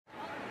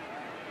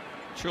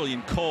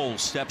Trillian Cole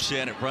steps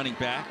in at running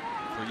back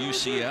for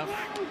UCF.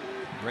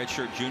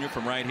 Redshirt junior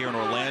from right here in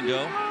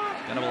Orlando.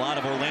 Kind of a lot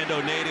of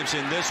Orlando natives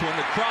in this one.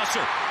 The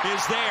crosser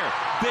is there.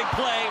 Big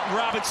play,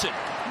 Robinson.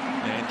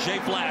 And Jay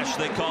Flash,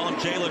 they call him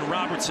Jalen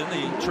Robertson,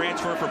 the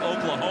transfer from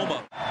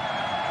Oklahoma.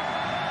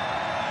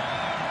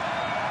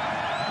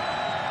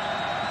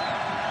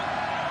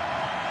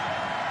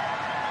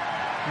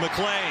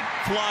 McLean,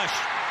 flush,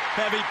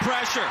 heavy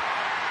pressure.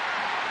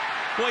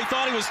 Well, he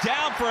thought he was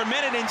down for a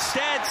minute.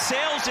 Instead,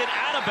 sails it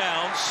out of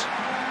bounds.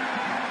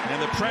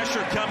 And the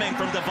pressure coming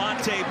from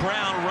Devontae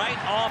Brown right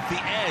off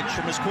the edge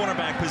from his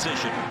cornerback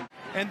position.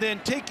 And then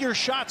take your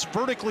shots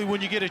vertically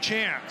when you get a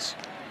chance.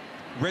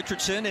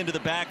 Richardson into the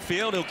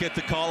backfield. He'll get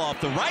the call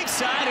off the right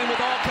side and with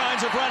all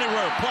kinds of running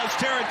room, plus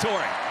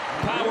territory.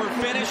 Power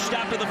finish,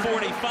 stopped at the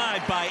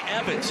 45 by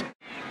Evans.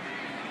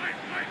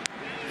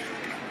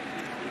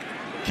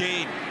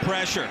 Keene,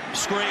 pressure,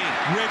 screen,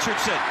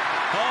 Richardson.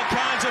 All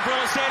kinds of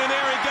real estate, and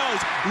there he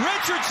goes.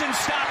 Richardson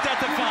stopped at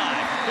the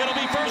 5. It'll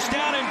be first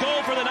down and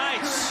goal for the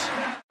Knights.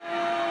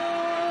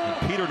 And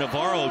Peter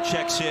Navarro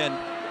checks in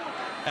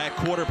at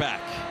quarterback.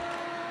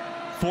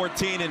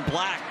 14 in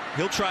black.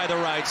 He'll try the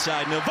right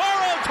side.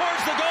 Navarro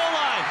towards the goal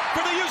line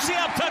for the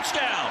UCF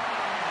touchdown.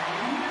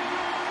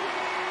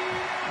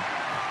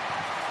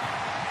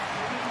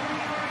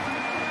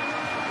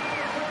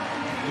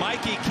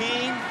 Mikey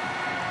Keene.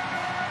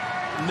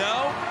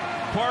 No.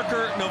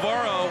 Parker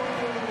Navarro,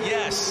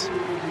 yes.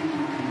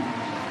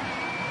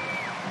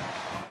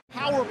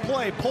 Power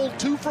play, pulled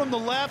 2 from the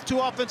left, 2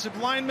 offensive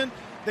linemen.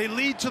 They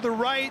lead to the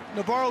right.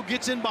 Navarro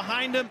gets in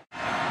behind him.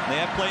 They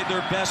have played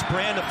their best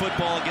brand of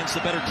football against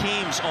the better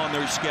teams on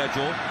their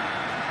schedule.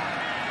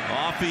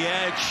 Off the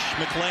edge,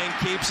 McLean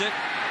keeps it.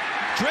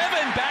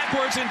 Driven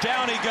backwards and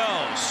down he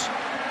goes.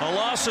 A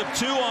loss of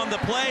 2 on the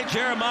play.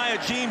 Jeremiah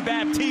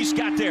Jean-Baptiste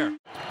got there.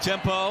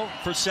 Tempo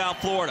for South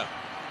Florida.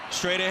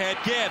 Straight ahead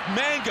give.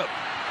 Mangum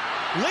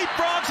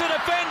leapfrogs a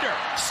defender.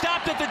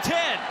 Stopped at the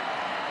 10.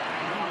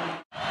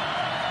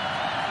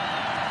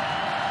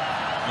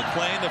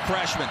 McLean, the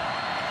freshman,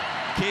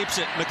 keeps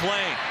it.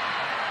 McLean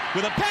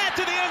with a path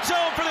to the end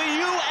zone for the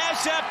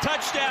USF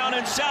touchdown,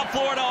 and South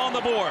Florida on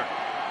the board.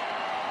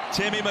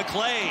 Timmy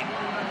McLean.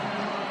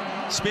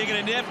 Speaking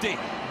of nifty.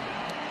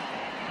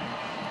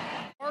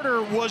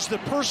 Carter was the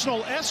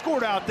personal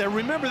escort out there.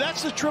 Remember,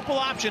 that's the triple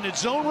option.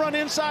 It's zone run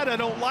inside. I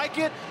don't like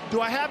it. Do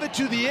I have it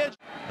to the edge?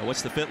 Now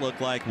what's the fit look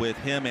like with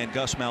him and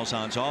Gus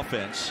Malzahn's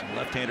offense?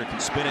 Left-hander can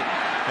spin it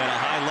at a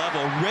high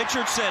level.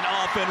 Richardson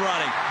off and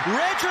running.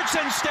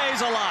 Richardson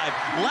stays alive.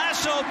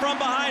 Lasso from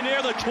behind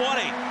near the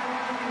 20.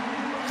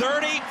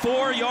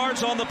 34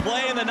 yards on the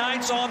play, and the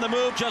Knights on the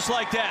move just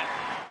like that.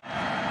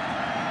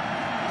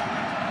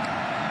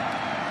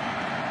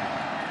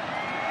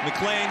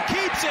 McLean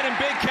keeps it, and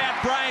Big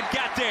Cat Bryant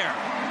got there.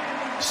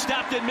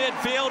 Stopped in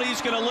midfield.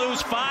 He's going to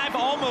lose 5,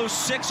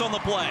 almost 6 on the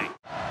play.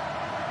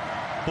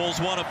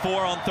 Bulls 1 of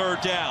 4 on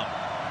 3rd down.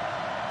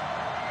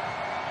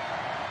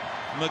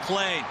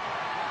 McLean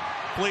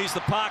flees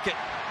the pocket.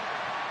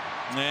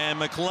 And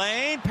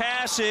McLean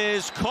pass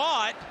is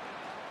caught.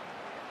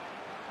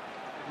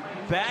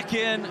 Back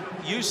in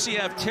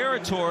UCF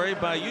territory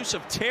by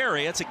Yusuf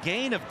Terry. That's a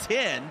gain of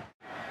 10.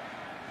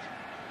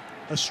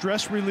 A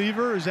stress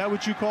reliever, is that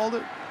what you called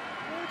it?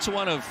 It's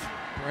one of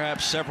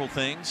perhaps several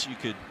things you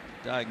could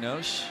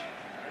diagnose.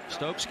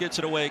 Stokes gets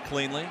it away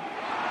cleanly. And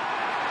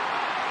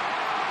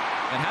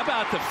how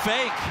about the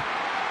fake?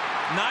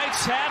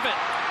 Knights have it.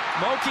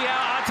 Mokia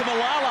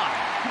Atamalala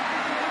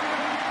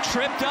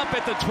tripped up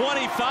at the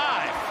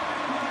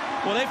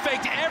 25. Well, they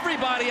faked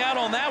everybody out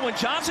on that one.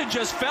 Johnson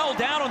just fell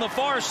down on the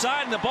far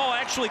side, and the ball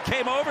actually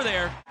came over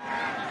there.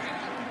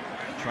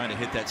 Trying to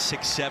hit that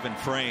 6'7"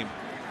 frame.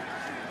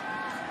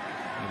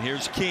 And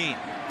here's Keene.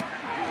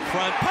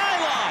 Front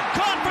pylon,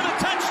 caught for the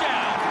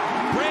touchdown.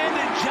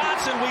 Brandon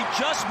Johnson, we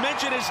just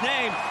mentioned his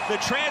name, the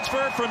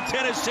transfer from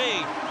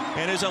Tennessee,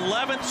 and his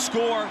 11th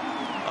score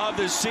of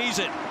the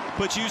season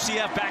puts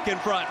UCF back in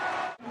front.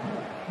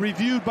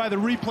 Reviewed by the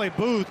replay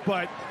booth,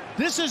 but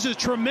this is a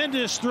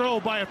tremendous throw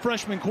by a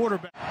freshman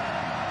quarterback.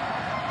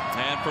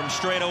 And from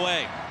straight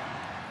away,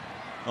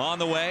 on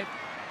the way,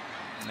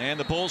 and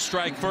the Bulls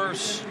strike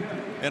first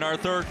in our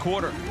 3rd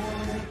quarter.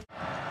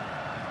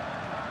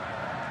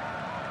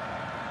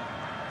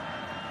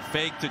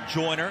 Fake to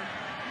Joyner.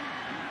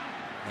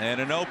 And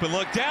an open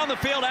look down the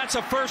field. That's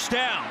a first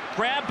down.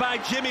 Grabbed by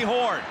Jimmy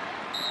Horn.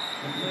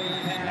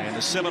 And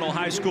the Seminole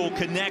High School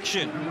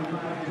connection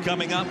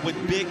coming up with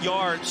big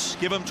yards.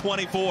 Give him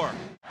 24. And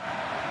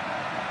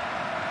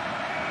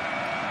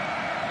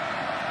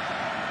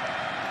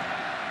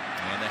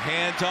the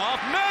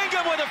handoff.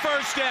 Mangum with a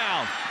first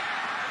down.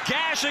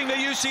 Gashing the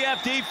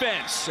UCF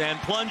defense and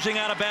plunging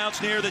out of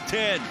bounds near the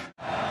 10.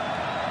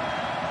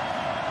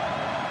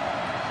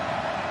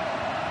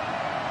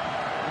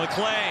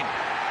 McLean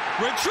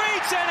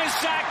retreats and is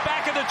sacked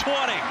back at the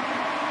 20.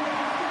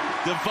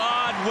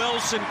 Devon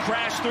Wilson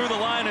crashed through the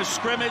line of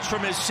scrimmage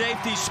from his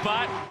safety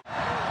spot.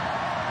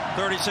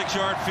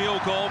 36-yard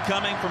field goal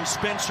coming from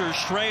Spencer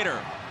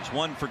Schrader. He's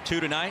 1 for 2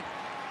 tonight.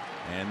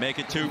 and make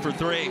it 2 for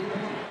 3.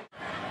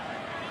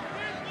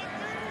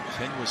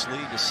 Tenuous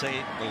lead, to say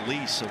the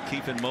least, so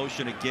keep in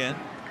motion again.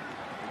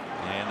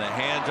 And the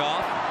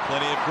handoff,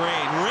 plenty of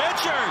green.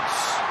 Richards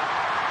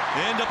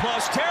into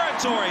plus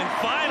territory, and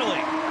finally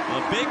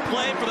a big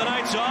play for the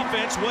Knights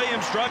offense.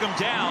 Williams drug him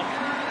down.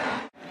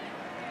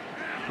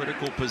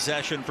 Critical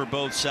possession for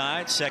both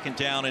sides. 2nd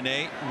down and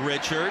 8.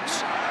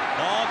 Richards,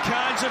 all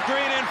kinds of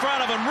green in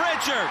front of him.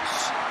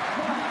 Richards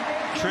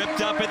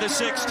tripped up at the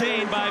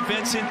 16 by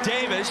Vincent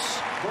Davis.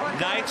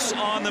 Knights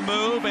on the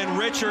move, and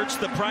Richards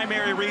the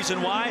primary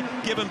reason why.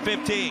 Give him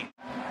 15.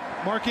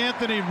 Mark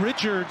Anthony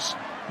Richards,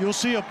 you'll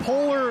see a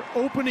polar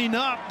opening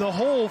up the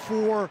hole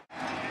for.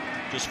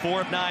 Just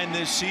 4 of 9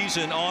 this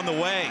season on the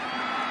way.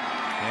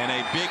 And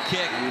a big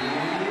kick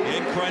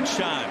in crunch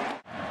time.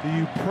 Do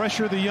you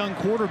pressure the young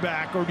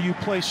quarterback, or do you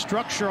play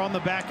structure on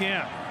the back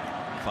end?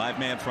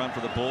 5-man front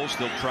for the Bulls.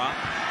 They'll prop.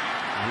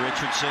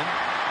 Richardson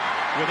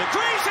with a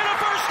crease and a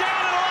first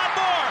down and a lot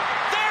more.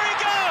 There he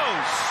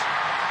goes.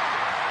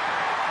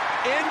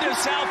 Into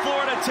South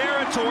Florida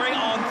territory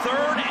on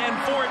 3rd and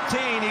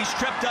 14. He's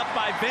tripped up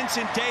by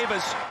Vincent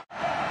Davis.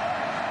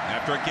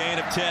 After a gain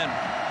of 10.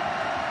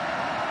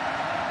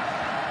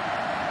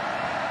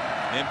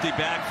 Empty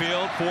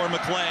backfield for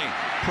McLean.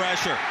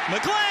 Pressure.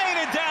 McLean,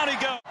 and down he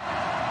goes.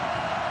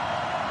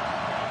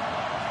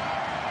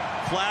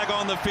 Flag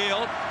on the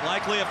field.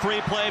 Likely a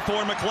free play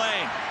for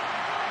McLean.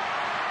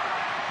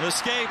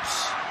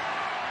 Escapes.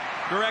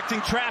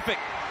 Directing traffic.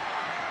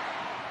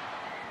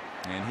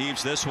 And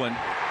heaves this one.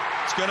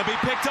 It's going to be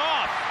picked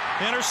off.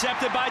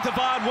 Intercepted by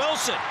Devon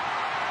Wilson.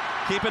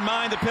 Keep in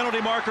mind the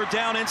penalty marker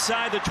down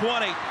inside the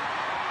 20.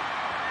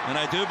 And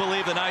I do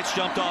believe the Knights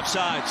jumped off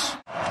sides.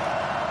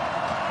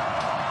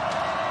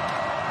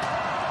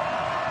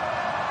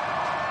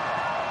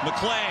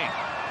 McLean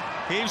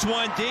heaves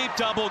one deep,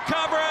 double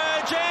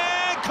coverage,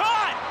 and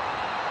caught!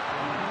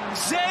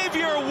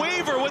 Xavier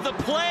Weaver with the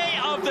play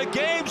of the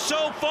game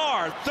so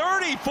far,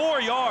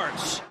 34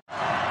 yards.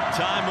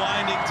 Time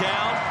winding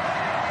down.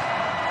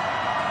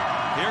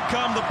 Here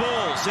come the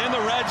Bulls in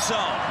the red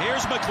zone.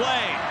 Here's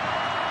McLean.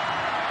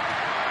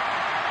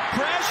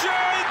 Pressure,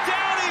 and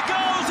down he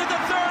goes at the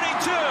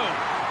 32.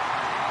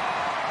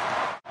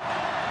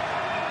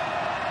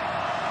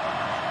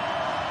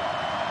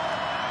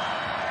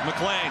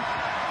 McLean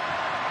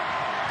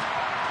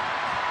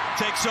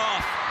takes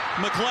off.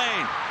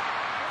 McLean.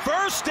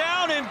 First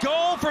down and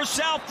goal for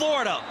South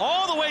Florida.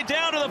 All the way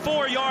down to the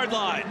 4-yard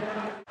line.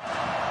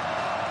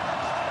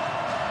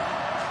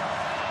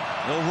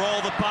 He'll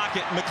roll the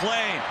pocket.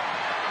 McLean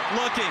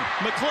looking.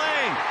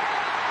 McLean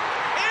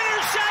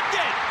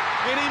intercepted.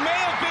 And he may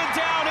have been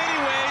down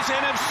anyways.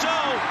 And if so,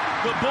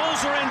 the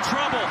Bulls are in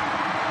trouble.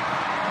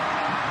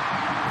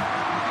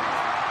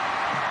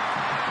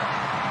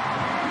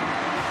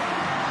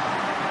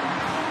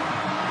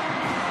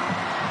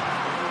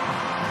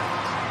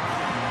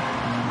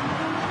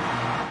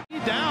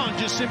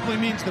 Just simply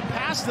means the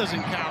pass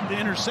doesn't count, the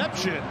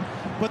interception,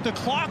 but the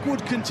clock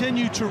would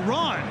continue to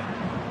run,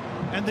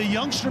 and the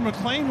youngster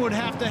McLean would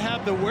have to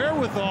have the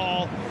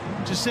wherewithal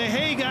to say,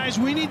 hey guys,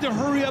 we need to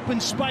hurry up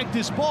and spike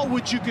this ball,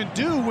 which you can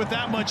do with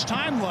that much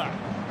time left.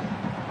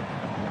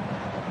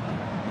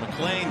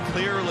 McLean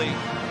clearly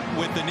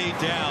with the knee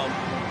down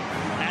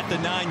at the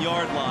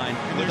 9-yard line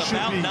with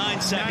about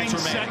 9 seconds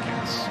remaining.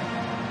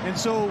 And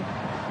so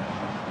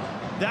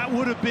that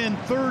would have been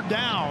 3rd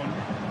down.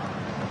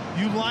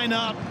 You line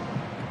up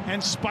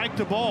and spike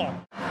the ball.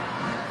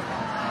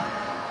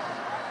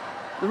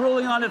 The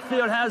ruling on the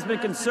field has been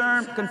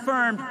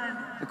confirmed.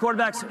 The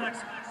quarterback's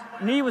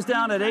knee was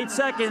down at 8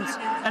 seconds,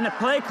 and the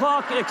play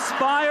clock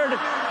expired.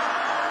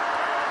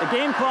 The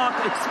game clock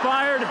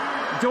expired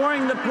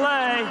during the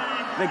play.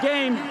 The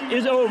game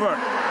is over.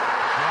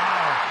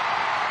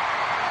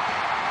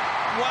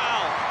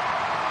 Wow.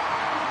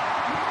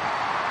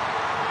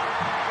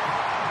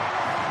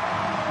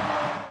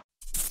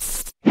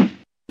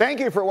 Thank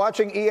you for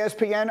watching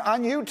ESPN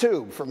on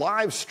YouTube. For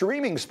live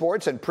streaming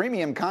sports and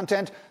premium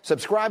content,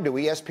 subscribe to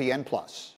ESPN+.